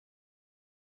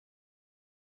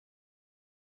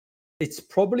it's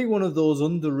probably one of those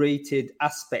underrated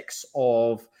aspects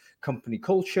of company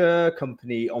culture,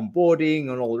 company onboarding,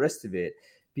 and all the rest of it.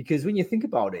 Because when you think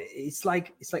about it, it's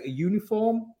like a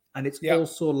uniform, and it's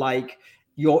also like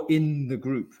you're in the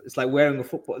group. It's like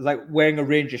wearing a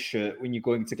Rangers shirt when you're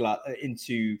going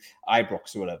into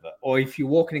Ibrox or whatever. Or if you're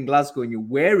walking in Glasgow and you're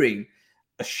wearing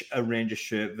a Rangers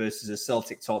shirt versus a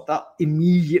Celtic top, that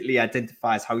immediately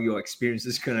identifies how your experience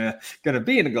is gonna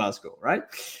be in Glasgow, right?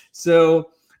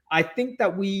 So I think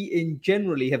that we in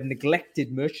generally have neglected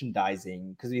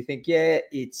merchandising because we think,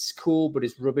 it's cool, but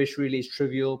it's rubbish, really, it's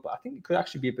trivial. But I think it could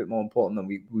actually be a bit more important than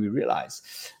we realize.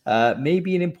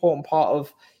 Maybe an important part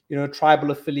of,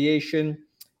 tribal affiliation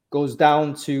goes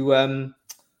down to,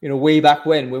 way back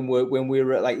when we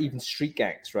were at like even street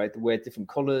gangs, right? They wear different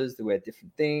colors, they wear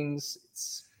different things.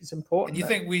 It's important. And you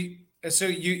think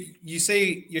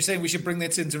you're saying we should bring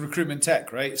this into recruitment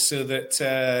tech, right? So that,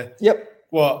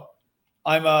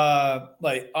 I'm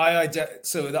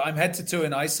so that I'm head to toe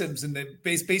in ISIMs, and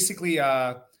it's basically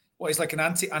it's like an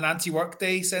anti-work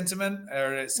day sentiment,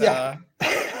 or it's that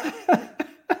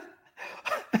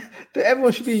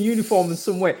everyone should be in uniform in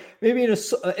some way. Maybe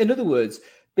in other words,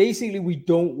 basically we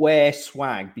don't wear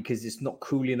swag because it's not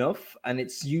cool enough, and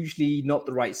it's usually not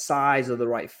the right size or the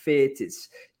right fit. It's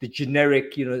the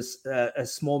generic, a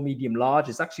small, medium, large.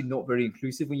 It's actually not very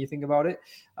inclusive when you think about it,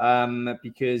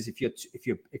 because if you're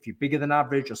bigger than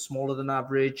average or smaller than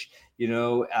average,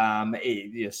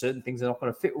 certain things are not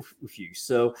going to fit with you.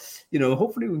 So,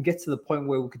 hopefully we can get to the point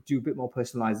where we could do a bit more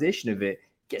personalization of it.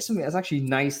 Get something that's actually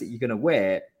nice that you're going to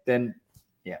wear. Then,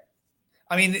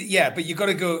 I mean, but you got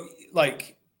to go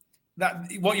like.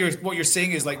 That what you're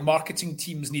saying is like marketing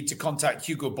teams need to contact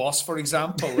Hugo Boss, for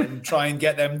example, and try and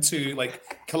get them to like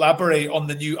collaborate on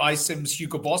the new iSims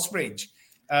Hugo Boss range.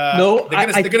 They're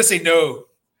gonna say no.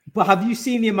 But have you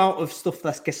seen the amount of stuff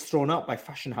that gets thrown out by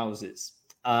fashion houses?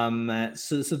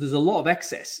 So there's a lot of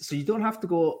excess. So you don't have to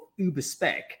go uber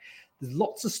spec. There's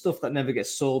lots of stuff that never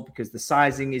gets sold because the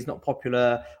sizing is not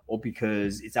popular or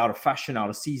because it's out of fashion, out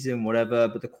of season, whatever,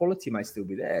 but the quality might still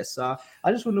be there. So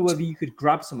I just wonder whether you could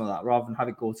grab some of that rather than have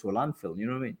it go to a landfill. You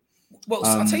know what I mean? Well,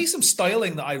 I'll tell you some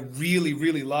styling that I really,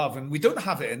 really love, and we don't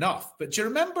have it enough. But do you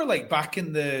remember like back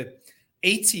in the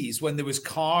 80s when there was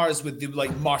cars with the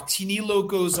like Martini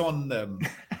logos on them?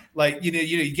 Like,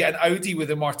 you get an Audi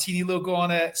with a Martini logo on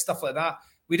it, stuff like that.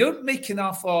 We don't make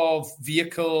enough of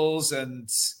vehicles and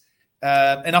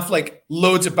enough like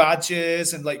loads of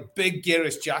badges and like big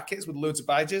garish jackets with loads of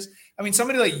badges. I mean,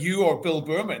 somebody like you or Bill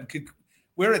Berman could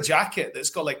wear a jacket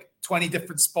that's got like 20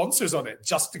 different sponsors on it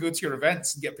just to go to your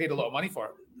events and get paid a lot of money for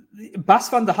it. Bas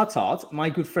van der Hattard, my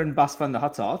good friend Bas van der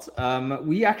Hattard,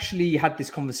 we actually had this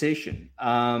conversation,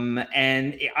 and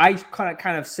I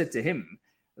kind of said to him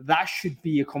that should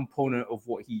be a component of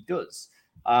what he does,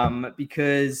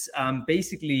 because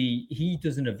basically he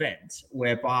does an event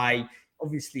whereby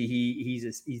obviously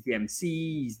he's the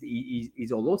MC,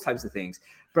 he's all those types of things,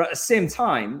 but at the same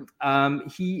time,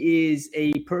 he is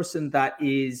a person that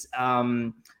is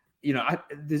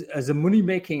as a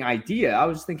money-making idea, I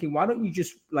was thinking, why don't you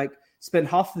just like spend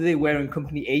half the day wearing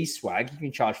company A swag? You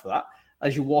can charge for that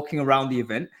as you're walking around the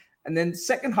event. And then the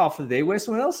second half of the day, wear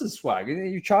someone else's swag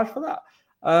and you charge for that.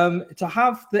 To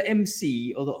have the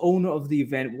MC or the owner of the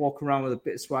event walk around with a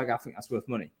bit of swag, I think that's worth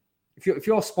money. If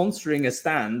you're sponsoring a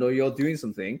stand or you're doing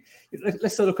something,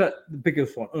 let's look at the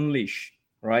biggest one, Unleash,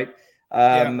 right?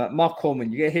 Mark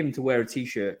Coleman, you get him to wear a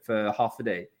t-shirt for half a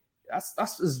day.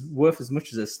 That's worth as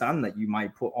much as a stand that you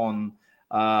might put on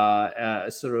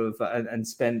and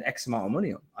spend X amount of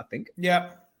money on, I think.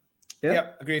 Yeah,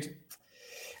 agreed.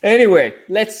 Anyway,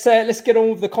 let's get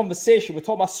on with the conversation. We're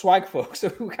talking about swag, folks.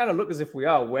 So we kind of look as if we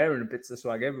are wearing bits of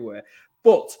swag everywhere.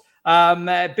 But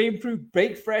Brainfood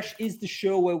Baked Fresh is the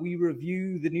show where we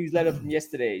review the newsletter from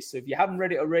yesterday. So if you haven't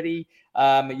read it already,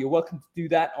 you're welcome to do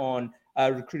that on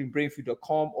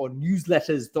recruitingbrainfood.com or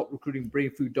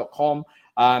newsletters.recruitingbrainfood.com.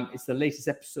 It's the latest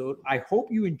episode. I hope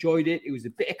you enjoyed it. It was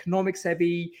a bit economics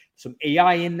heavy, some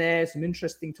AI in there, some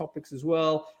interesting topics as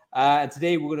well. And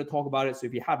today we're going to talk about it. So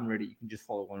if you haven't read it, you can just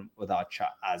follow on with our chat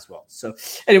as well. So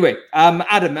anyway,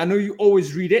 Adam, I know you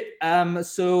always read it.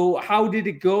 So how did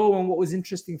it go and what was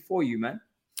interesting for you, man?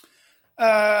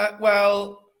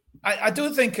 Well, I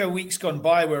don't think a week's gone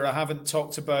by where I haven't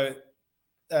talked about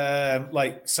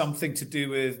like something to do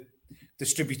with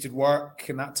distributed work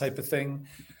and that type of thing.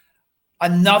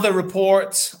 Another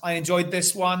report. I enjoyed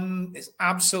this one. It's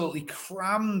absolutely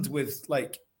crammed with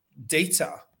like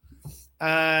data.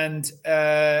 And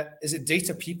is it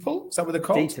Data People? Is that what they're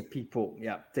called? Data People.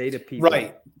 Yeah, Data People.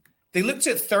 Right. They looked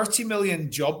at 30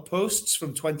 million job posts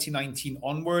from 2019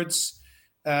 onwards.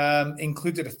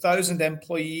 included 1,000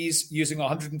 employees using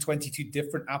 122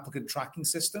 different applicant tracking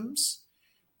systems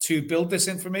to build this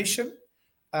information.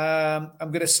 I'm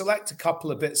going to select a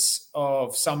couple of bits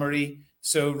of summary.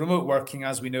 So remote working,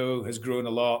 as we know, has grown a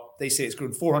lot. They say it's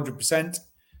grown 400%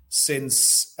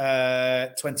 since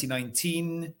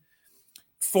 2019.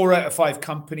 4 out of 5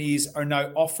 companies are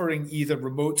now offering either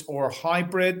remote or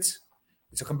hybrid,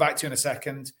 which I'll come back to in a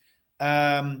second.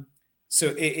 So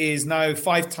it is now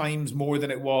 5 times more than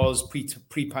it was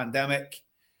pre-pandemic.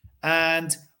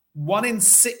 And 1 in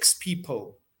 6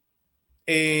 people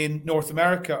in North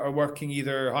America are working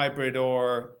either hybrid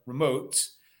or remote.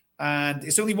 And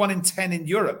it's only 1 in 10 in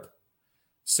Europe.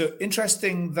 So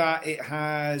interesting that it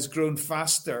has grown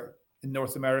faster in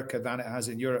North America than it has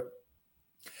in Europe.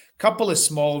 Couple of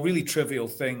small, really trivial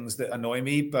things that annoy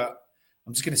me, but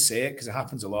I'm just going to say it because it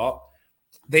happens a lot.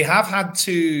 They have had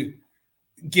to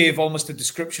give almost a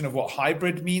description of what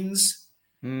hybrid means,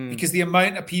 because the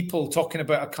amount of people talking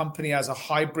about a company as a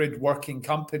hybrid working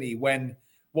company when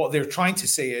what they're trying to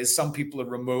say is some people are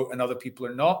remote and other people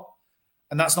are not.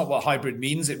 And that's not what hybrid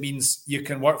means. It means you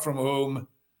can work from home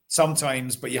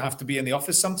sometimes, but you have to be in the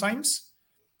office sometimes.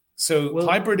 So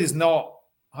hybrid's not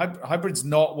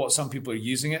what some people are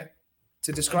using it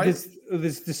to describe.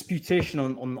 There's disputation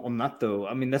on that, though.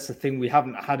 I mean, that's the thing. We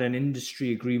haven't had an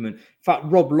industry agreement. In fact,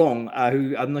 Rob Long,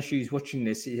 who I'm not sure he's watching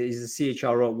this, he's a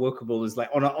CHRO at Workable, is like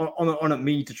on at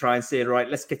me to try and say, right,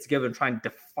 let's get together and try and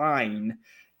define,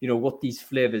 what these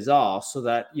flavors are, so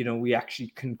that we actually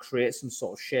can create some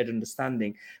sort of shared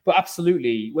understanding. But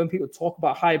absolutely, when people talk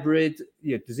about hybrid,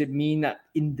 does it mean that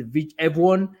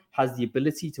everyone has the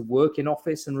ability to work in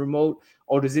office and remote,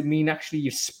 or does it mean actually you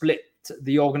split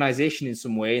the organization in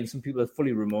some way and some people are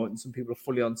fully remote and some people are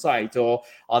fully on site? Or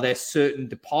are there certain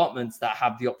departments that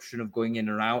have the option of going in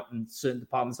or out, and certain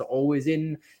departments are always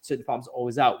in, certain departments are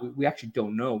always out? We actually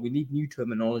don't know. We need new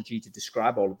terminology to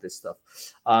describe all of this stuff.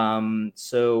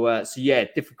 So yeah,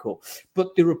 difficult.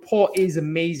 But the report is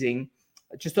amazing.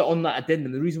 Just on that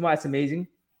addendum, the reason why it's amazing,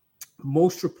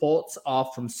 most reports are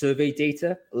from survey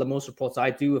data. Most reports I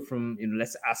do are from,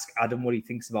 let's ask Adam what he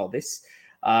thinks about this.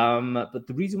 But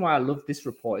the reason why I love this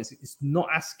report is it's not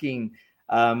asking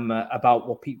about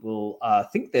what people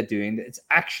think they're doing. It's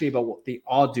actually about what they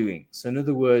are doing. So in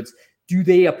other words, do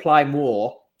they apply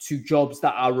more to jobs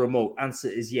that are remote? Answer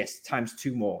is yes, times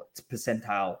 2 more. It's a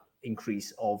percentile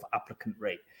increase of applicant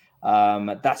rate.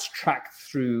 That's tracked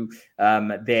through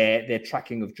their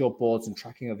tracking of job boards and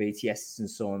tracking of ATS and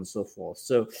so on and so forth.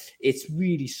 So it's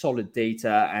really solid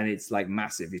data, and it's like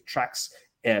massive. It tracks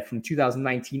from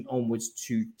 2019 onwards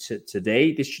to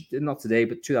today. Not today,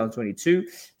 but 2022.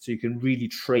 So you can really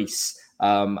trace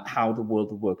how the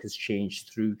world of work has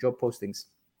changed through job postings.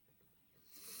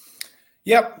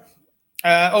 Yep.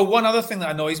 One other thing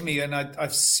that annoys me, and I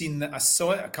actually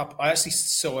saw it a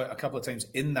couple of times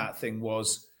in that thing,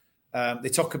 was they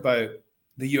talk about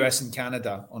the US and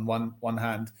Canada on one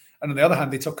hand, and on the other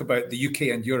hand, they talk about the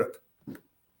UK and Europe,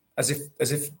 as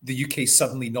if the UK is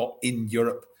suddenly not in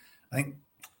Europe. I think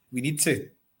we need to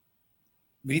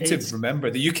remember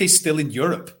the UK is still in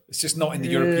Europe. It's just not in the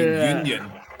European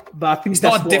Union. But I think it's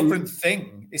not a different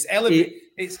thing. It's artificially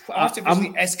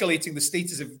escalating the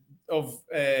status of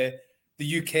the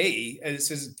UK, and it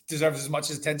deserves as much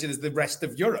attention as the rest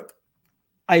of Europe.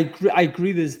 I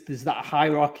agree. There's that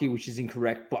hierarchy, which is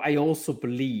incorrect. But I also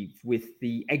believe with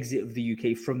the exit of the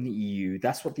UK from the EU,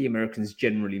 that's what the Americans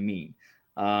generally mean.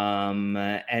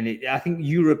 I think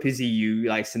Europe is EU,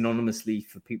 like synonymously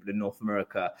for people in North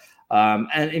America.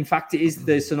 And in fact, it is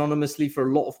there synonymously for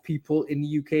a lot of people in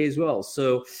the UK as well.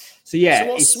 So yeah.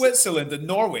 So what's Switzerland and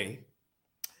Norway?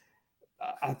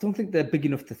 I don't think they're big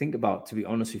enough to think about, to be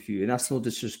honest with you. And that's no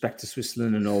disrespect to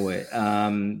Switzerland and Norway.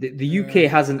 The UK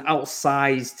has an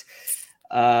outsized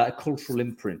cultural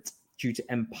imprint due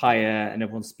to empire and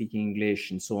everyone speaking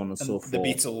English and so on and so forth. The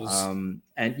Beatles.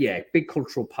 And yeah, big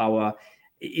cultural power.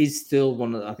 It is still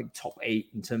one of, I think, top 8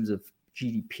 in terms of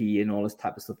GDP and all this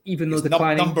type of stuff. Even though it's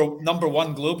declining, number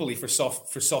 1 globally for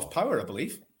soft power, I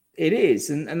believe. It is,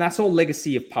 and that's all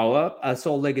legacy of power. It's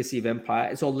all legacy of empire.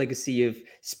 It's all legacy of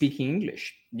speaking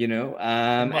English.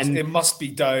 It must be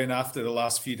down after the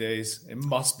last few days. It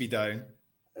must be down.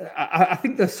 I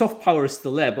think the soft power is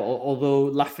still there, but although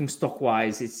laughing stock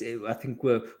wise, I think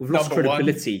we've lost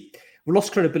credibility. We've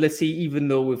lost credibility, even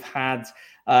though we've had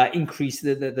increase.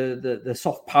 The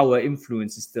soft power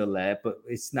influence is still there, but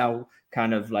it's now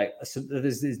kind of like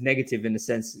is negative in a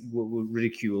sense. We're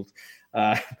ridiculed,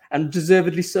 and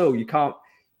deservedly so. You can't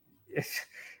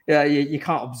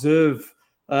observe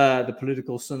the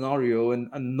political scenario and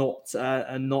not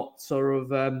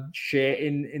sort of share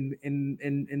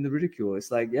in the ridicule.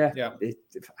 It's like,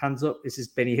 hands up. This is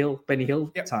Benny Hill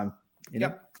time. You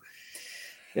know?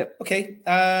 Yep. Okay.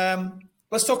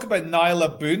 Let's talk about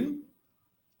Nyla Boone.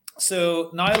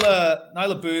 So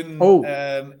Nyla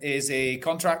Boone is a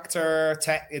contractor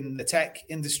in the tech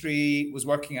industry, was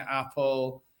working at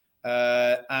Apple,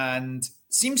 and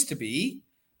seems to be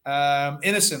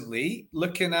innocently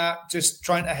looking at just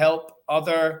trying to help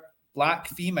other Black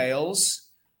females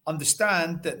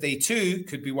understand that they too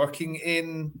could be working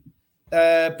in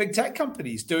big tech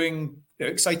companies doing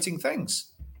exciting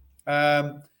things.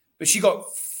 But she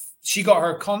got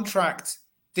her contract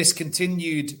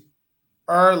discontinued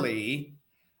early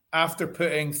after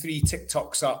putting 3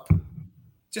 TikToks up,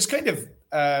 just kind of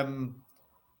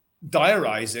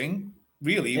diarizing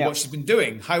really what she's been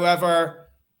doing. However,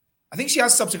 I think she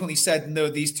has subsequently said, no,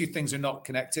 these 2 things are not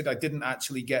connected. I didn't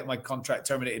actually get my contract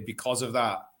terminated because of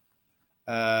that.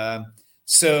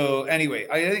 So anyway,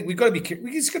 I think we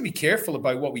just got to be careful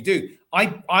about what we do.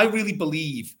 I really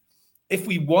believe if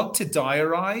we want to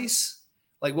diarize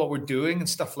like what we're doing and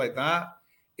stuff like that,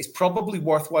 it's probably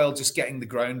worthwhile just getting the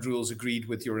ground rules agreed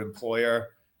with your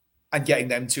employer and getting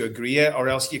them to agree it, or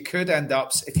else you could end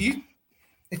up,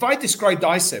 if I described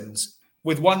iSIMS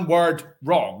with one word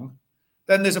wrong,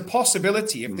 then there's a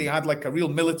possibility if they had like a real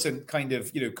militant kind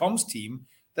of, comms team,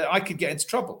 that I could get into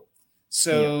trouble.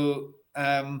 So,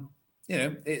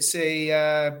 it's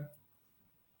a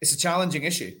challenging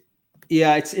issue.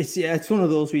 Yeah, it's one of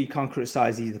those where you can't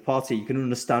criticize either party. You can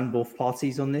understand both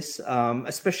parties on this,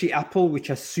 especially Apple, which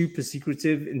are super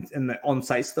secretive in the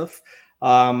on-site stuff.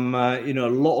 A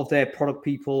lot of their product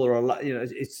people are a lot.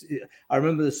 I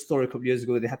remember the story a couple of years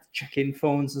ago. They had to check in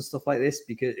phones and stuff like this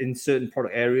because in certain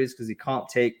product areas because they can't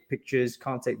take pictures,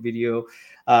 can't take video,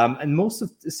 and most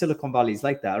of Silicon Valley is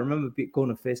like that. I remember going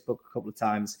to Facebook a couple of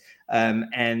times, and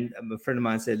a friend of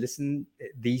mine said, "Listen,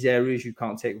 these areas you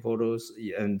can't take photos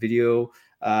and video."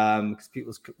 Because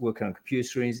people's working on computer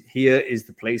screens. Here is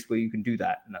the place where you can do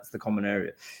that, and that's the common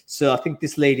area. So I think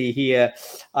this lady here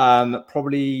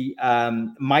probably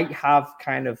might have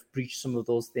kind of breached some of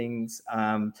those things,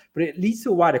 but it leads to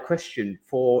a wider question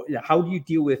for how do you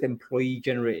deal with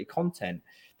employee-generated content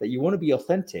that you want to be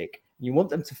authentic, you want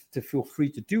them to feel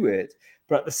free to do it,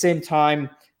 but at the same time,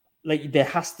 like there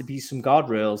has to be some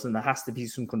guardrails and there has to be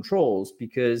some controls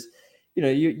because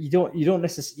you don't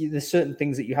necessarily, there's certain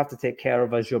things that you have to take care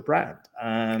of as your brand.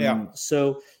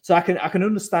 So I can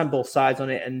understand both sides on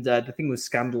it. And the thing was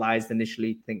scandalized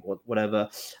initially, think whatever.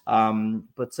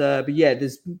 But yeah,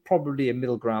 there's probably a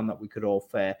middle ground that we could all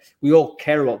fare. We all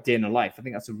care about day in a life. I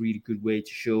think that's a really good way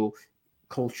to show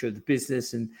culture of the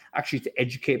business and actually to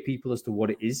educate people as to what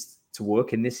it is to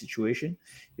work in this situation.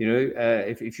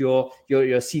 If you're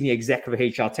a senior exec of a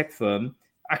HR tech firm,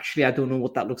 actually, I don't know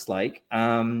what that looks like.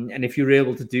 And if you're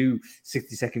able to do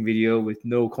 60-second video with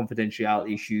no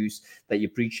confidentiality issues that you're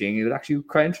preaching, it would actually be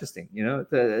quite interesting,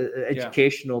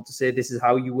 educational to say this is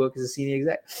how you work as a senior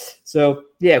exec. So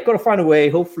yeah, I've got to find a way,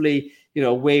 hopefully,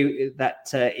 a way that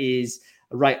is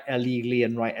right legally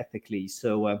and right ethically.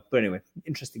 So, but anyway,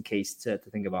 interesting case to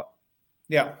think about.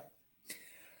 Yeah.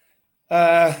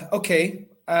 Okay.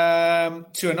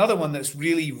 To another one that's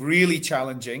really, really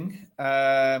challenging.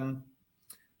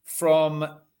 From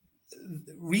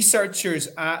researchers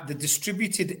at the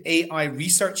Distributed AI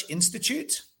Research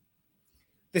Institute.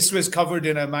 This was covered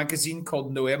in a magazine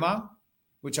called Noema,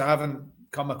 which I haven't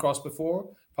come across before,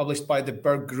 published by the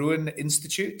Berggruen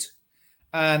Institute.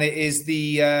 And it is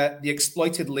the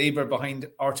exploited labor behind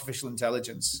artificial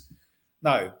intelligence.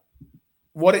 Now,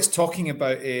 what it's talking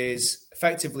about is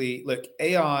effectively, look,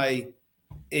 AI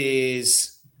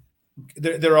is,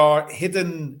 there are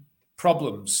hidden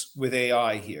problems with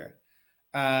AI here.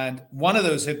 And one of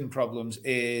those hidden problems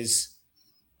is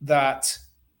that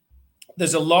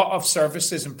there's a lot of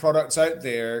services and products out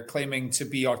there claiming to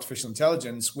be artificial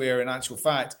intelligence, where in actual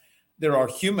fact, there are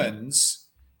humans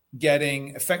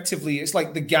getting effectively, it's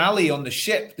like the galley on the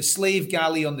ship, the slave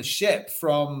galley on the ship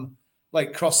from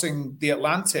like crossing the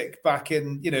Atlantic back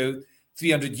in,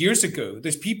 300 years ago.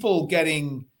 There's people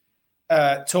getting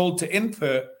told to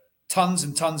input tons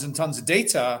and tons and tons of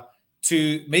data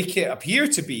to make it appear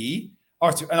to be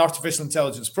an artificial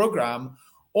intelligence program,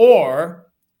 or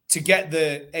to get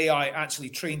the AI actually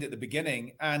trained at the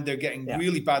beginning, and they're getting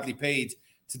really badly paid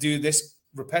to do this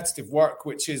repetitive work,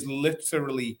 which is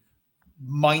literally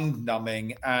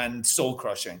mind-numbing and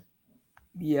soul-crushing.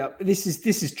 Yeah, this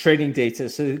is training data.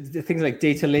 So the things like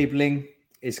data labeling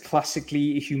is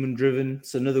classically human-driven.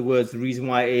 So in other words, the reason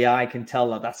why AI can tell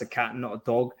that that's a cat and not a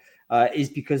dog is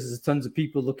because there's tons of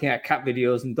people looking at cat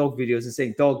videos and dog videos and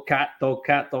saying dog, cat, dog,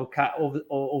 cat, dog, cat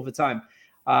over time.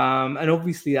 And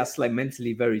obviously that's like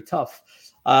mentally very tough.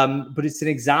 But it's an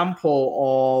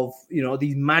example of,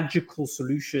 these magical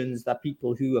solutions that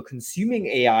people who are consuming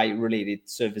AI related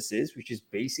services, which is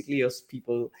basically us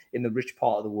people in the rich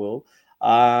part of the world,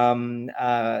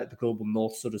 the global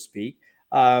north, so to speak,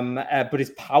 but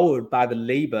it's powered by the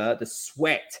labor, the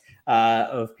sweat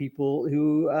of people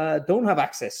who don't have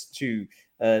access to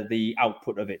the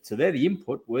output of it. So they're the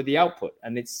input, we're the output.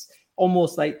 And it's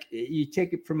almost like you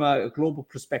take it from a global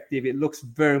perspective, it looks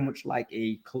very much like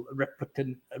a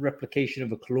replication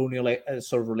of a colonial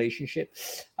sort of relationship,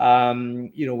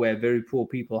 where very poor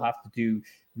people have to do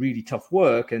really tough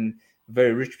work and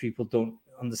very rich people don't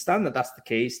understand that that's the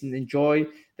case and enjoy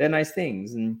their nice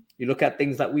things. And you look at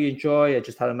things that we enjoy. I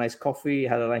just had a nice coffee,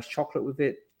 had a nice chocolate with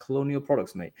it. Colonial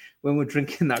products, mate. When we're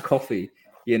drinking that coffee,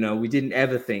 we didn't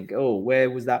ever think, oh,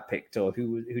 where was that picked, or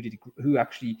who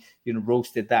actually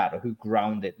roasted that, or who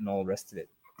ground it, and all the rest of it.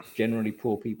 Generally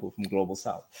poor people from global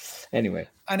south. Anyway,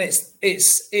 and it's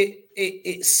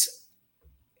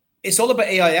all about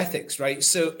AI ethics, right?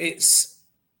 So it's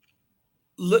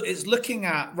looking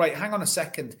at, right, hang on a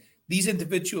second. These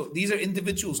are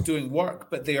individuals doing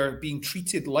work, but they are being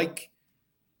treated like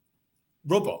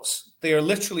robots. They are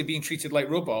literally being treated like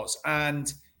robots.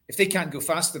 And if they can't go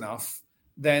fast enough,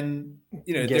 then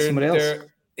they're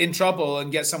in trouble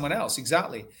and get someone else.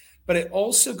 Exactly. But it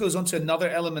also goes on to another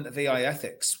element of AI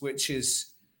ethics, which is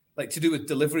like to do with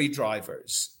delivery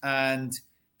drivers and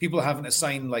people having to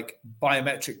sign like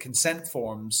biometric consent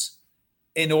forms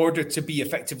in order to be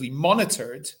effectively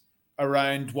monitored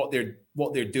around what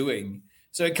they're doing.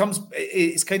 So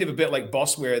it's kind of a bit like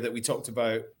bossware that we talked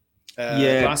about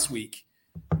last week.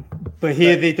 But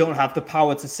here they don't have the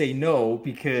power to say no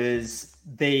because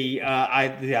they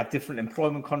have different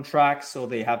employment contracts, or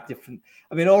they have different.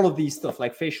 I mean, all of these stuff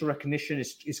like facial recognition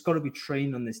it's got to be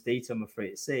trained on this data, I'm afraid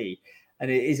to say,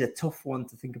 and it is a tough one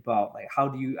to think about. Like, how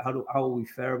are we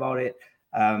fair about it?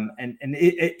 And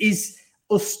it is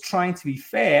us trying to be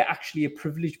fair actually a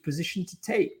privileged position to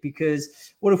take,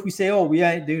 because what if we say, oh, we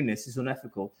ain't doing this, it's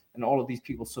unethical, and all of these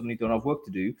people suddenly don't have work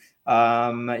to do?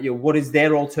 What is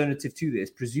their alternative to this?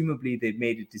 Presumably they've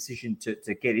made a decision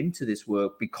to get into this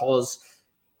work because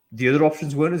the other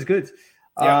options weren't as good.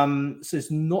 So it's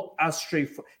not as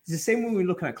straightforward. It's the same when we're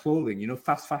looking at clothing,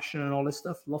 fast fashion and all this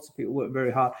stuff. Lots of people work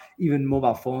very hard, even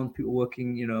mobile phones, people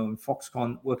working, in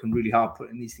Foxconn, working really hard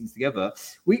putting these things together.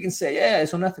 We can say, yeah,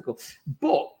 it's unethical.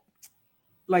 But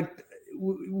like,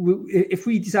 if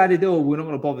we decided, oh, we're not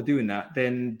going to bother doing that,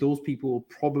 then those people will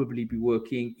probably be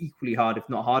working equally hard, if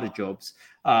not harder jobs,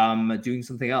 doing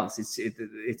something else.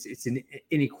 It's an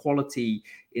inequality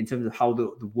in terms of how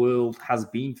the world has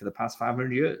been for the past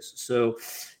 500 years. So,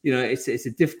 it's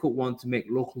a difficult one to make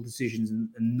local decisions and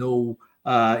know,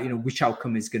 which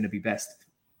outcome is going to be best.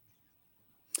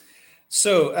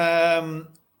 So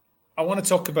I want to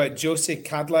talk about Jose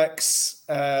Cadlec's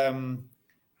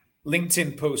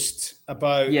LinkedIn post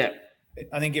about,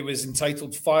 I think it was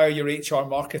entitled "Fire Your HR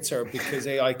Marketer because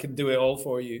AI can do it all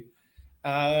for you."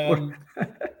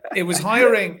 It was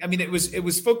hiring. I mean, it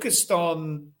was focused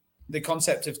on the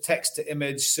concept of text to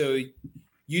image. So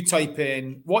you type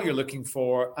in what you're looking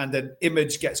for, and an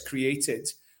image gets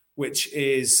created, which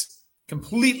is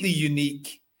completely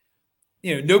unique.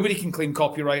 Nobody can claim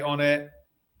copyright on it.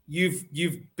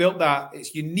 You've built that.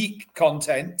 It's unique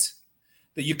content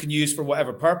that you can use for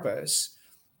whatever purpose.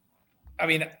 I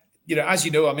mean, as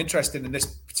you know, I'm interested in this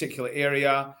particular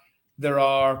area. There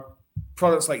are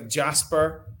products like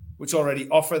Jasper, which already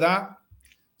offer that.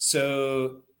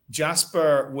 So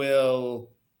Jasper will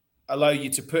allow you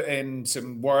to put in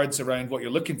some words around what you're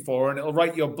looking for, and it'll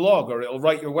write your blog, or it'll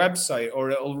write your website,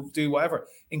 or it'll do whatever,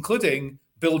 including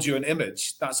build you an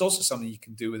image. That's also something you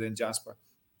can do within Jasper.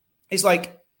 It's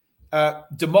like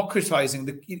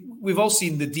democratizing we've all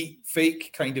seen the deep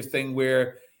fake kind of thing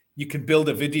where you can build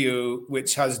a video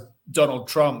which has Donald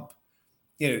Trump,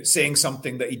 saying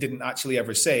something that he didn't actually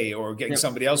ever say, or getting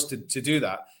somebody else to do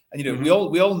that. And, we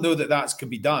all know that can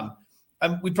be done.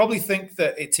 And we probably think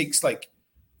that it takes like,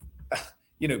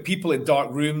 people in dark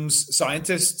rooms,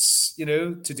 scientists,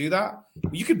 to do that.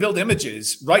 You could build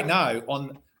images right now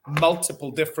on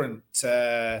multiple different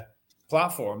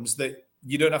platforms that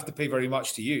you don't have to pay very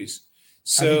much to use.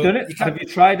 So have you done it? Have you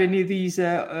tried any of these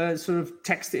sort of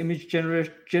text-to-image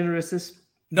generators?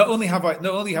 Not only have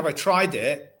I tried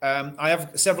it, I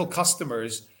have several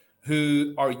customers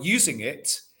who are using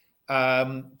it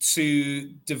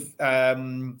to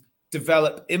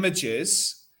develop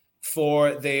images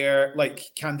for their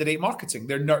candidate marketing,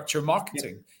 their nurture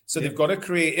marketing. So they've got to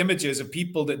create images of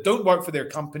people that don't work for their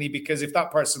company, because if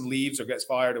that person leaves or gets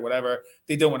fired or whatever,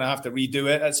 they don't want to have to redo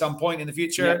it at some point in the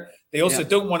future. They also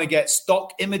don't want to get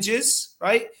stock images,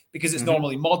 right? Because it's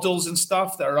normally models and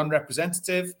stuff that are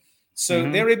unrepresentative. So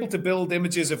they're able to build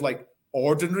images of like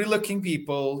ordinary looking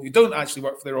people who don't actually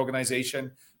work for their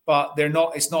organization, but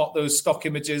it's not those stock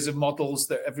images of models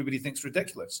that everybody thinks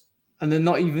ridiculous. And they're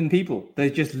not even people. They're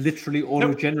just literally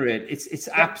auto-generate. It's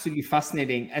absolutely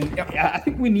fascinating. And I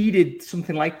think we needed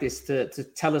something like this to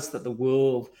tell us that the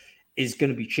world is going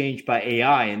to be changed by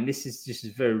AI. And this is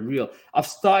very real. I've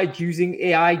started using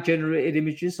AI-generated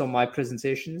images on my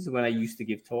presentations when I used to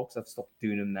give talks. I've stopped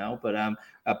doing them now. But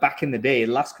back in the day,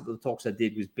 the last couple of talks I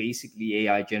did was basically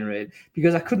AI-generated,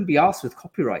 because I couldn't be asked with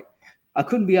copyright. I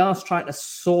couldn't be asked trying to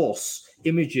source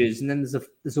images, and then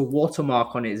there's a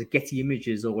watermark on it, there's a Getty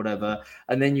Images or whatever,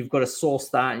 and then you've got to source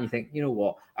that, and you think, you know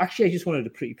what? Actually, I just wanted a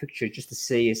pretty picture just to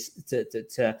say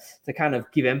to kind of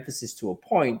give emphasis to a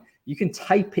point. You can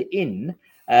type it in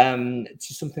to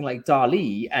something like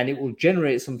DALL-E, and it will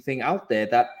generate something out there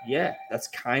that's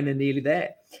kind of nearly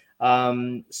there.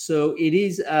 So it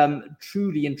is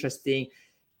truly interesting.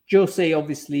 Jose,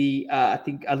 obviously, I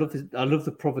think I love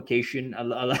the provocation. I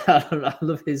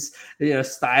love his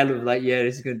style of like,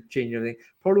 this is going to change everything.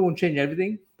 Probably won't change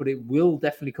everything, but it will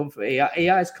definitely come for AI.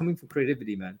 AI is coming for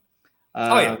creativity, man.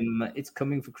 It's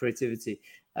coming for creativity.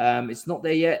 It's not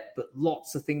there yet, but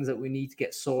lots of things that we need to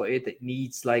get sorted. That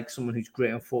needs like someone who's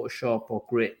great on Photoshop or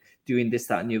great doing this,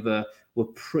 that, and the other. We're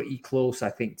pretty close, I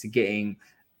think, to getting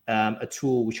a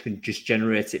tool which can just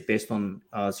generate it based on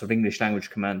sort of English language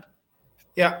command.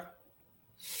 Yeah.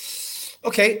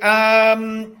 Okay.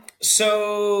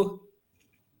 So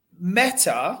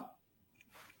Meta,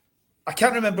 I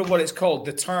can't remember what it's called,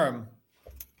 the term,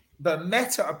 but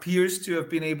Meta appears to have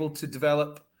been able to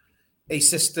develop a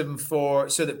system so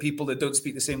that people that don't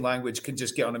speak the same language can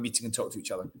just get on a meeting and talk to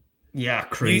each other. Yeah,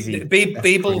 crazy.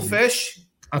 Babelfish.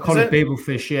 I call it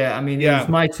Babelfish. Yeah, I mean, it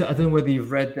was I don't know whether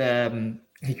you've read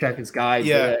Hitchhiker's Guide.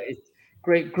 Yeah. But, it's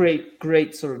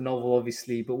great sort of novel,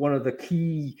 obviously. But one of the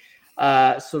key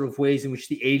sort of ways in which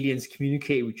the aliens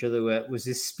communicate with each other was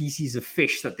this species of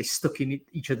fish that they stuck in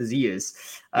each other's ears,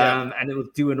 and it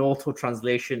would do an auto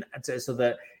translation so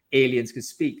that aliens could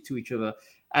speak to each other.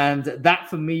 And that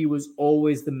for me was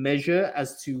always the measure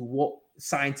as to what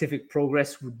scientific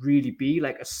progress would really be,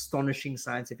 like astonishing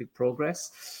scientific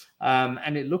progress.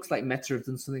 And it looks like Meta have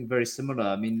done something very similar.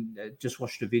 I mean, just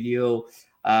watched a video.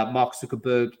 Mark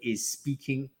Zuckerberg is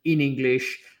speaking in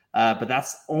English, but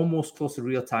that's almost close to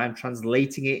real time,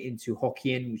 translating it into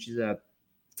Hokkien, which is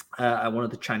one of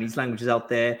the Chinese languages out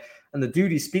there. And the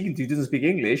dude he's speaking to doesn't speak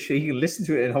English. So he can listen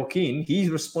to it in Hokkien. He's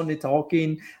responding to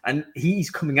Hokkien, and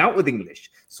he's coming out with English.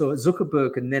 So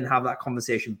Zuckerberg can then have that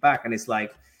conversation back. And it's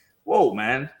like, whoa,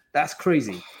 man, that's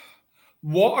crazy.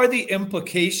 What are the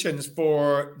implications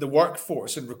for the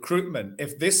workforce and recruitment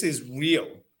if this is real?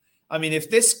 I mean, if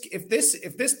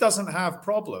this doesn't have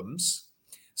problems,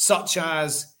 such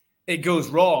as it goes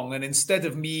wrong, and instead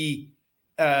of me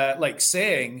like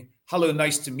saying "hello,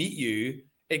 nice to meet you,"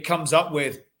 it comes up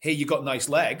with "hey, you got nice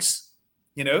legs,"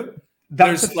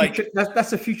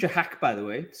 That's a future hack, by the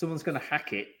way. Someone's going to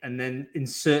hack it and then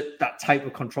insert that type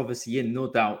of controversy in,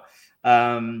 no doubt.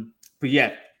 But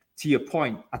yeah, to your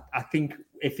point, I think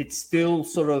if it's still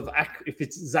if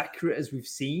it's as accurate as we've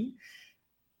seen,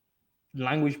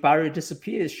 language barrier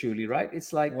disappears, surely, right?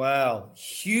 It's like, well,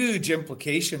 huge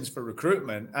implications for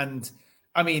recruitment. And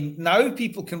I mean, now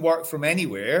people can work from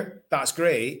anywhere. That's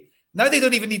great. Now they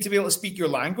don't even need to be able to speak your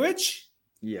language.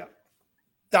 Yeah.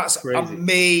 That's crazy.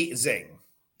 Amazing.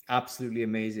 Absolutely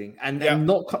amazing. And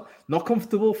not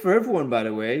comfortable for everyone, by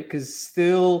the way, because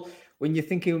still, when you're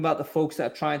thinking about the folks that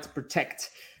are trying to protect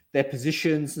their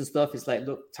positions and stuff, it's like,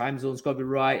 look, time zone's got to be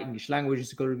right, English language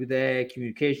has got to be there,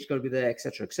 communication's got to be there,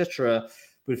 etc., etc.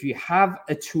 But if you have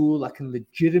a tool that can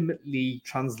legitimately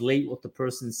translate what the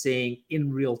person's saying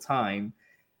in real time,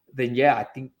 then I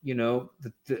think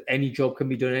any job can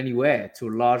be done anywhere to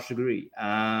a large degree,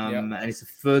 and it's a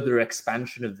further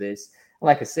expansion of this.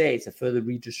 Like I say, it's a further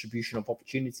redistribution of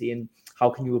opportunity, and how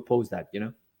can you oppose that?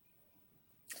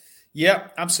 Yeah,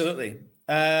 absolutely.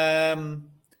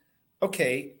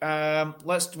 Okay,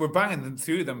 we're banging them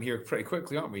through them here pretty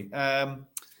quickly, aren't we?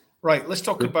 Right, let's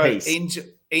talk about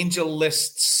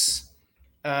AngelList's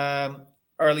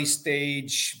early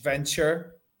stage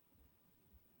venture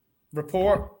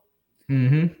report.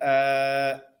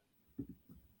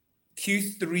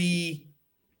 Q3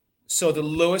 saw the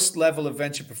lowest level of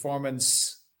venture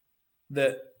performance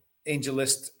that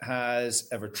AngelList has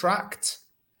ever tracked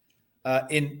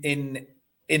in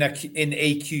a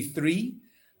Q3.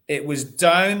 It was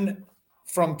down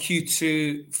from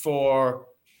Q2 for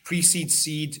pre-seed,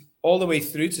 seed, all the way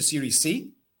through to Series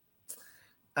C.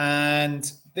 And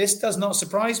this does not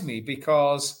surprise me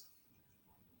because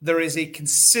there is a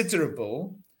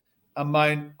considerable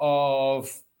amount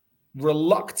of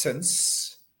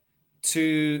reluctance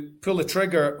to pull the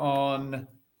trigger on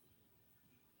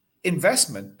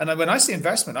investment. And when I say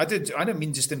investment, I don't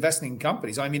mean just investing in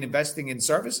companies. I mean investing in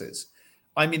services.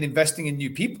 I mean investing in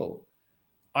new people.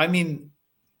 I mean,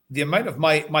 the amount of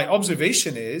my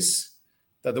observation is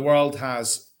that the world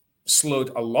has slowed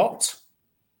a lot.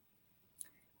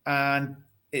 And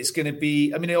it's going to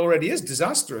be, I mean, it already is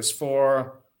disastrous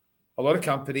for a lot of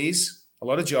companies, a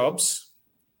lot of jobs.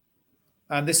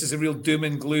 And this is a real doom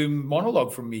and gloom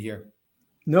monologue from me here.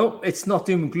 No, it's not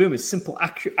doom and gloom. It's simple,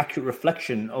 accurate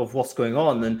reflection of what's going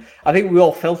on. And I think we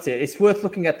all felt it. It's worth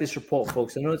looking at this report,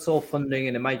 folks. I know it's all funding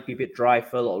and it might be a bit dry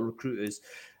for a lot of recruiters,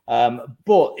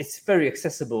 but it's very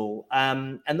accessible.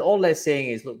 And all they're saying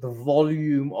is, look, the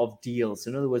volume of deals,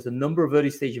 in other words, the number of early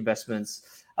stage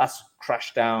investments, that's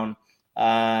crashed down.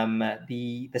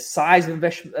 The size of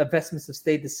investments have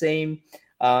stayed the same.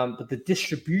 But the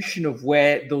distribution of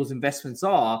where those investments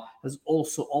are has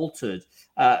also altered,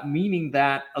 meaning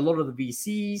that a lot of the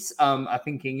VCs are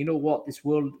thinking, you know what, this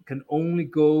world can only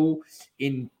go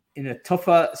in a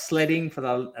tougher sledding for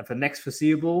the next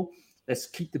foreseeable. Let's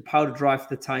keep the powder dry for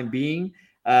the time being.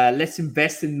 Let's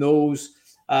invest in those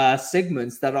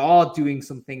segments that are doing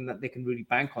something that they can really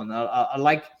bank on. I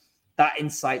like that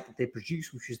insight that they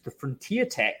produce, which is the frontier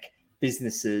tech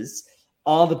businesses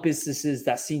are the businesses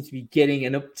that seem to be getting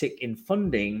an uptick in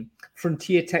funding.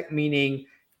 Frontier tech meaning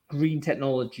green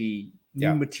technology,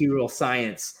 new material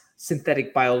science,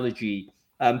 synthetic biology,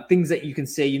 things that you can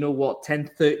say, you know what,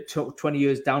 10, 30, 20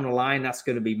 years down the line, that's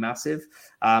going to be massive.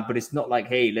 But it's not like,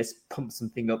 hey, let's pump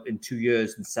something up in 2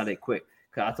 years and sell it quick.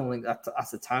 I don't think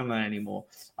that's the timeline anymore.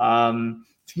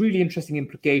 It's really interesting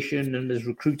implication. And as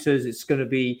recruiters, it's going to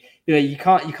be, you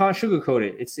can't sugarcoat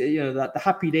it. It's, that the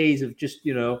happy days of just,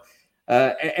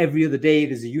 every other day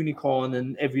there's a unicorn,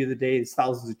 and every other day there's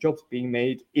thousands of jobs being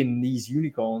made in these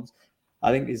unicorns,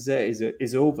 I think is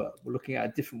over. We're looking at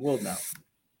a different world now.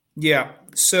 Yeah.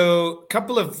 So a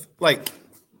couple of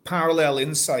parallel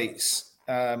insights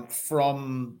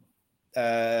from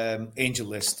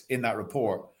AngelList in that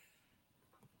report.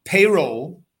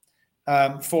 Payroll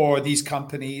for these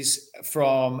companies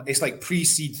it's like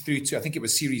pre-seed through to, I think it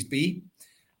was Series B.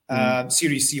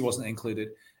 Series C wasn't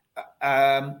included.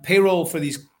 Payroll for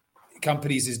these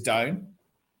companies is down.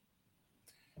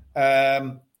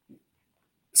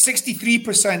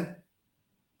 63%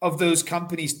 of those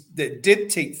companies that did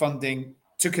take funding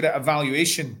took it at a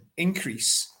valuation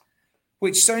increase,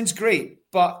 which sounds great,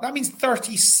 but that means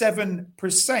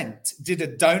 37% did a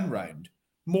down round.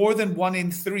 More than 1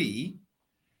 in 3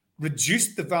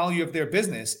 reduced the value of their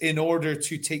business in order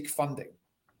to take funding.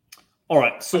 All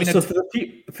right. So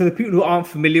for the people who aren't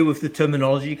familiar with the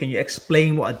terminology, can you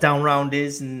explain what a down round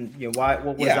is and why?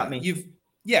 What does that mean?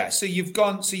 So you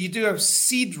do a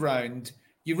seed round.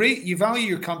 You value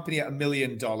your company at $1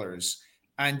 million,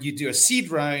 and you do a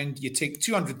seed round. You take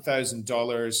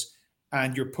 $200,000,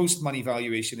 and your post money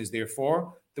valuation is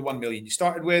therefore the 1 million you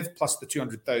started with plus the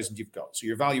 200,000 you've got. So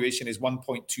your valuation is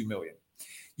 1.2 million.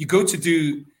 You go to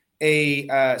do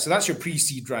so that's your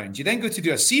pre-seed round. You then go to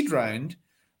do a seed round.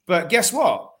 But guess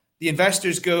what? The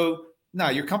investors go, no,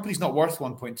 your company's not worth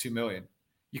 1.2 million.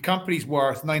 Your company's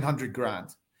worth 900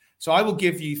 grand. So I will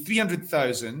give you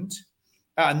 300,000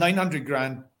 at a 900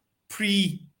 grand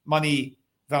pre-money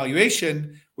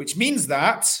valuation, which means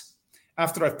that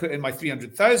after I've put in my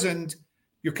 300,000,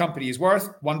 your company is worth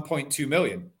 1.2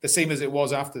 million, the same as it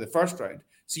was after the first round.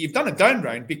 So you've done a down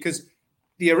round because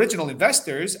the original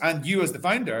investors and you as the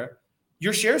founder,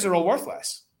 your shares are all worth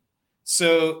less.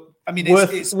 So I mean,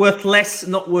 it's worth less,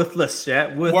 not worthless.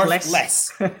 Yeah, worth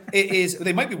less. It is.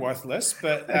 They might be worthless,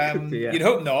 but you'd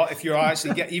hope not. If you're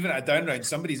actually even at a down round,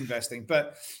 somebody's investing.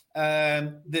 But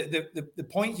the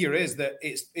point here is that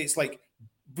it's like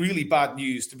really bad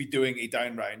news to be doing a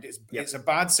down round. It's a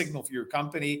bad signal for your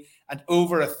company, and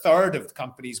over a third of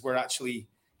companies were actually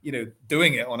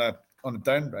doing it on a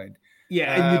down round.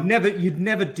 Yeah, and you'd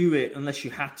never do it unless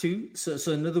you had to.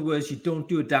 So in other words, you don't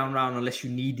do a down round unless you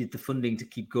needed the funding to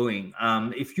keep going.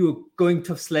 If you were going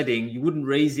tough sledding, you wouldn't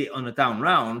raise it on a down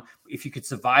round if you could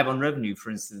survive on revenue, for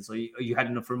instance, or you had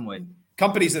enough runway.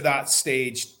 Companies at that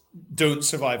stage don't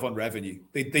survive on revenue.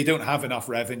 They don't have enough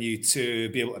revenue to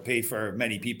be able to pay for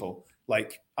many people.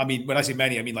 When I say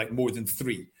many, I mean like more than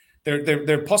 3.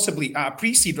 They're possibly at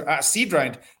a seed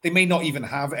round. They may not even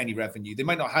have any revenue. They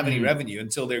might not have any revenue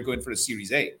until they're going for a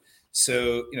Series A.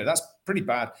 So, that's pretty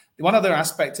bad. One other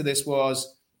aspect to this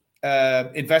was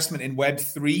investment in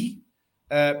Web3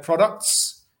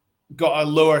 products got a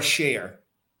lower share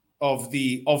of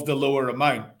the lower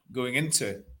amount going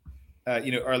into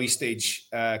early stage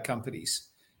companies.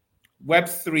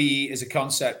 Web3 is a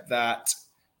concept that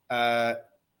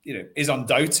is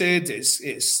undoubted.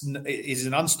 Is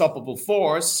an unstoppable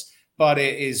force, but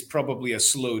it is probably a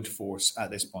slowed force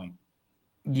at this point.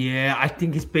 Yeah, I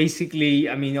think it's basically,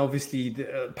 obviously,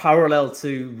 parallel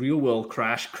to real world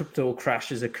crash, crypto crash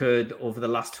has occurred over the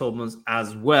last 12 months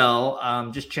as well.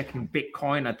 Just checking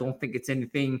Bitcoin, I don't think it's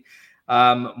anything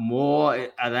more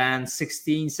than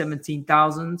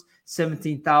 17,000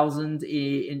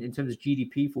 in terms of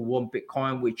GDP for one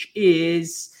Bitcoin, which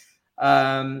is,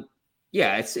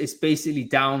 it's basically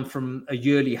down from a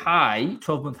yearly high,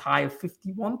 12-month high of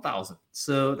 51,000.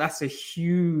 So that's a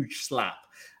huge slap.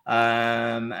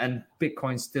 And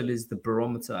Bitcoin still is the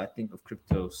barometer, I think, of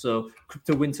crypto. So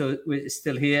crypto winter is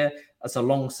still here. That's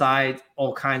alongside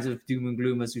all kinds of doom and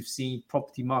gloom, as we've seen.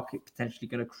 Property market potentially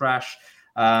going to crash.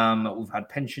 We've had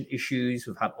pension issues.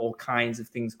 We've had all kinds of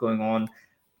things going on.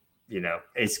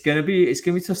 It's gonna be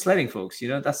tough sledding, folks.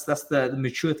 That's the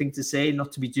mature thing to say,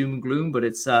 not to be doom and gloom. But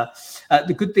it's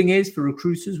the good thing is for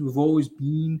recruiters, we've always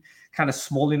been kind of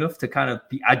small enough to kind of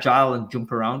be agile and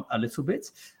jump around a little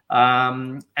bit.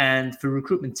 And for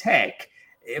recruitment tech,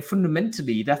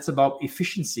 fundamentally, that's about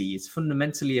efficiency. It's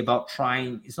fundamentally about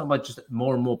it's not about just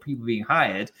more and more people being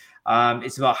hired.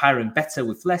 It's about hiring better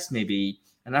with less, maybe.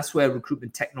 And that's where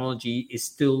recruitment technology is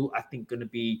still, I think, going to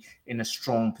be in a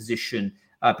strong position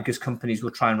because companies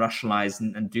will try and rationalize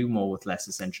and do more with less,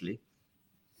 essentially.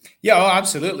 Yeah,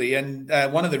 absolutely. And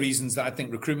one of the reasons that I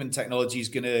think recruitment technology is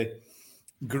going to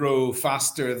grow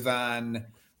faster than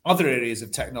other areas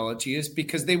of technology is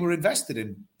because they were invested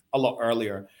in a lot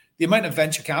earlier. The amount of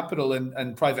venture capital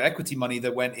and private equity money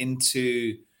that went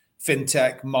into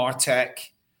fintech, martech,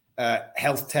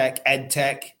 health tech, ed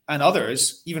tech, and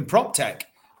others, even prop tech,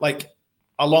 like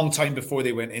a long time before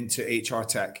they went into HR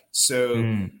tech.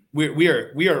 So we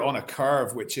are on a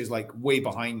curve which is like way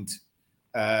behind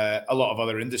a lot of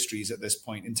other industries at this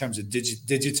point in terms of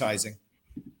digitizing.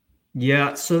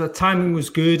 Yeah, so the timing was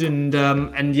good, and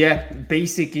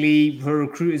basically for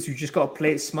recruiters, you just got to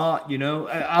play it smart.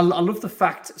 I love the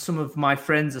fact some of my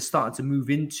friends are starting to move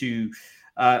into,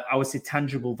 I would say,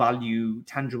 tangible value,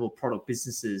 tangible product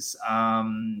businesses.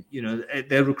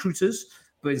 They're recruiters,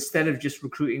 but instead of just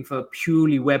recruiting for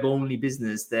purely web only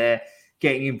business, they're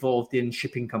getting involved in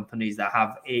shipping companies that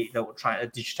were trying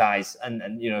to digitize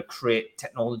and create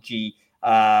technology.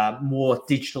 More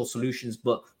digital solutions,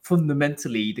 but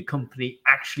fundamentally the company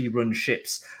actually runs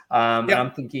ships. And I'm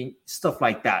thinking stuff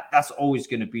like that. That's always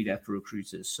going to be there for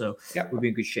recruiters. So we'll be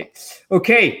in good shape.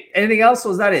 Okay. Anything else,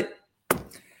 or is that it?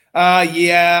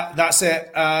 Yeah, that's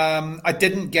it. I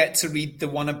didn't get to read the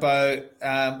one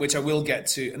about which I will get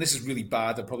to, and this is really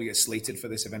bad. I'll probably get slated for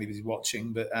this if anybody's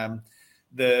watching, but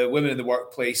the women in the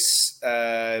workplace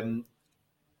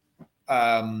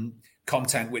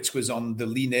content, which was on the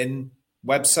Lean In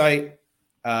website.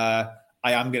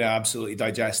 I am going to absolutely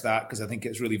digest that because I think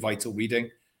it's really vital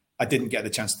reading. I didn't get the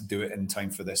chance to do it in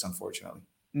time for this, unfortunately.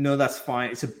 No, that's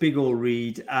fine. It's a big old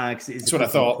read. That's what I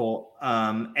thought. Report.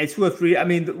 It's worth reading. I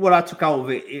mean, what I took out of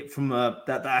it from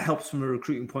that helps from a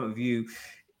recruiting point of view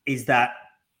is that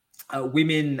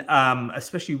women,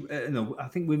 especially, I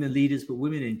think women leaders, but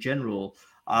women in general,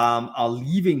 are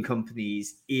leaving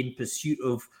companies in pursuit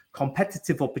of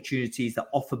competitive opportunities that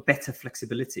offer better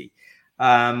flexibility.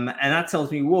 And that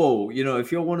tells me, whoa,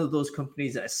 if you're one of those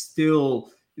companies that are still,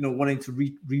 wanting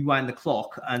to rewind the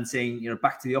clock and saying,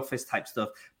 back to the office type stuff,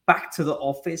 back to the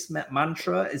office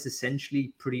mantra is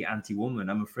essentially pretty anti-woman,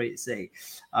 I'm afraid to say.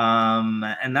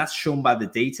 And that's shown by the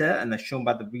data and that's shown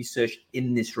by the research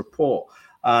in this report.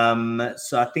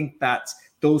 So I think that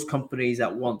those companies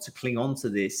that want to cling on to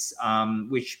this,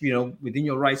 which, within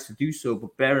your rights to do so,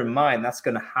 but bear in mind, that's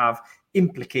going to have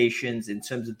implications in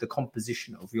terms of the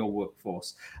composition of your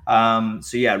workforce.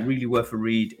 So yeah, really worth a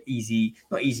read.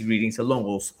 Not easy reading. It's a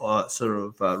long sort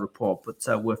of report,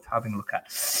 but worth having a look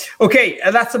at. Okay,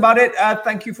 that's about it.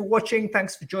 Thank you for watching.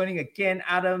 Thanks for joining again,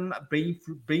 Adam.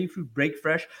 Brainfood Baked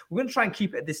Fresh. We're going to try and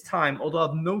keep it at this time, although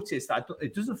I've noticed that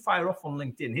it doesn't fire off on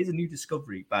LinkedIn. Here's a new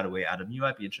discovery, by the way, Adam. You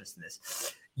might be interested in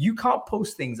this. You can't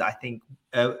post things, I think.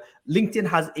 LinkedIn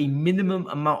has a minimum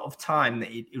amount of time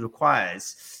that it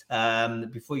requires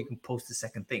before you can post the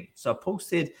second thing. So I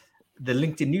posted the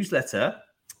LinkedIn newsletter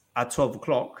at 12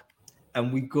 o'clock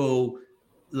and we go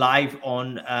live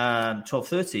on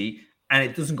 12:30 and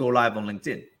it doesn't go live on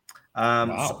LinkedIn.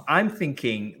 Wow. So I'm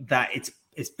thinking that it's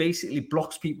it basically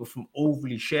blocks people from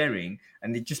overly sharing,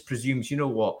 and it just presumes, you know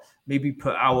what, maybe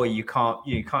per hour you can't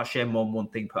share more than one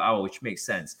thing per hour, which makes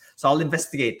sense. So I'll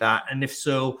investigate that, and if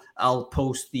so, I'll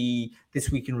post the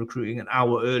This Week in Recruiting an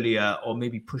hour earlier, or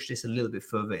maybe push this a little bit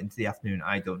further into the afternoon.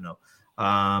 I don't know.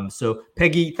 So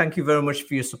Peggy, thank you very much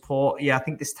for your support. Yeah, I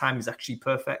think this time is actually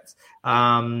perfect.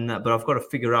 But I've got to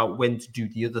figure out when to do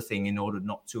the other thing in order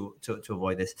not to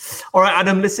avoid this. All right,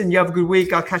 Adam, listen, you have a good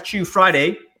week. I'll catch you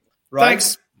Friday. Right.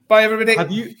 Thanks. Bye, everybody.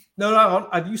 Have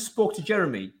you spoke to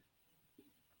Jeremy?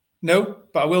 No,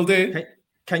 but I will do.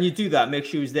 Can you do that? Make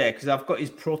sure he's there, because I've got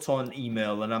his Proton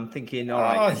email, and I'm thinking, all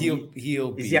right, is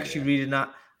he actually reading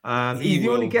that? He's the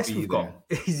only guest we've got.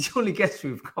 He's the only guest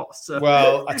we've got. So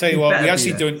well, I tell you what, we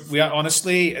actually don't. We are,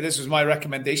 honestly, this was my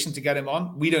recommendation to get him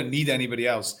on. We don't need anybody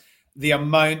else. The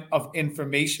amount of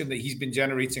information that he's been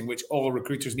generating, which all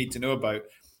recruiters need to know about,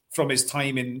 from his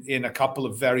time in a couple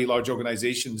of very large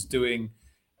organizations doing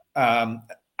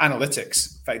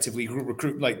analytics, effectively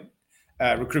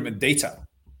recruitment data,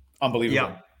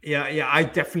 unbelievable. Yeah. I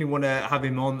definitely want to have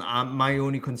him on. My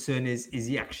only concern is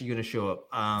he actually going to show up?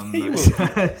 He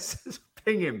will.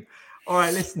 Ping him. All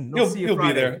right, listen. He'll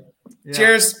be there. Yeah.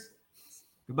 Cheers.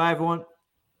 Goodbye, everyone.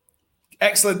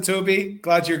 Excellent, Toby.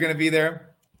 Glad you're going to be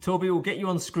there. Toby, we'll get you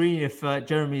on screen if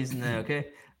Jeremy isn't there, okay?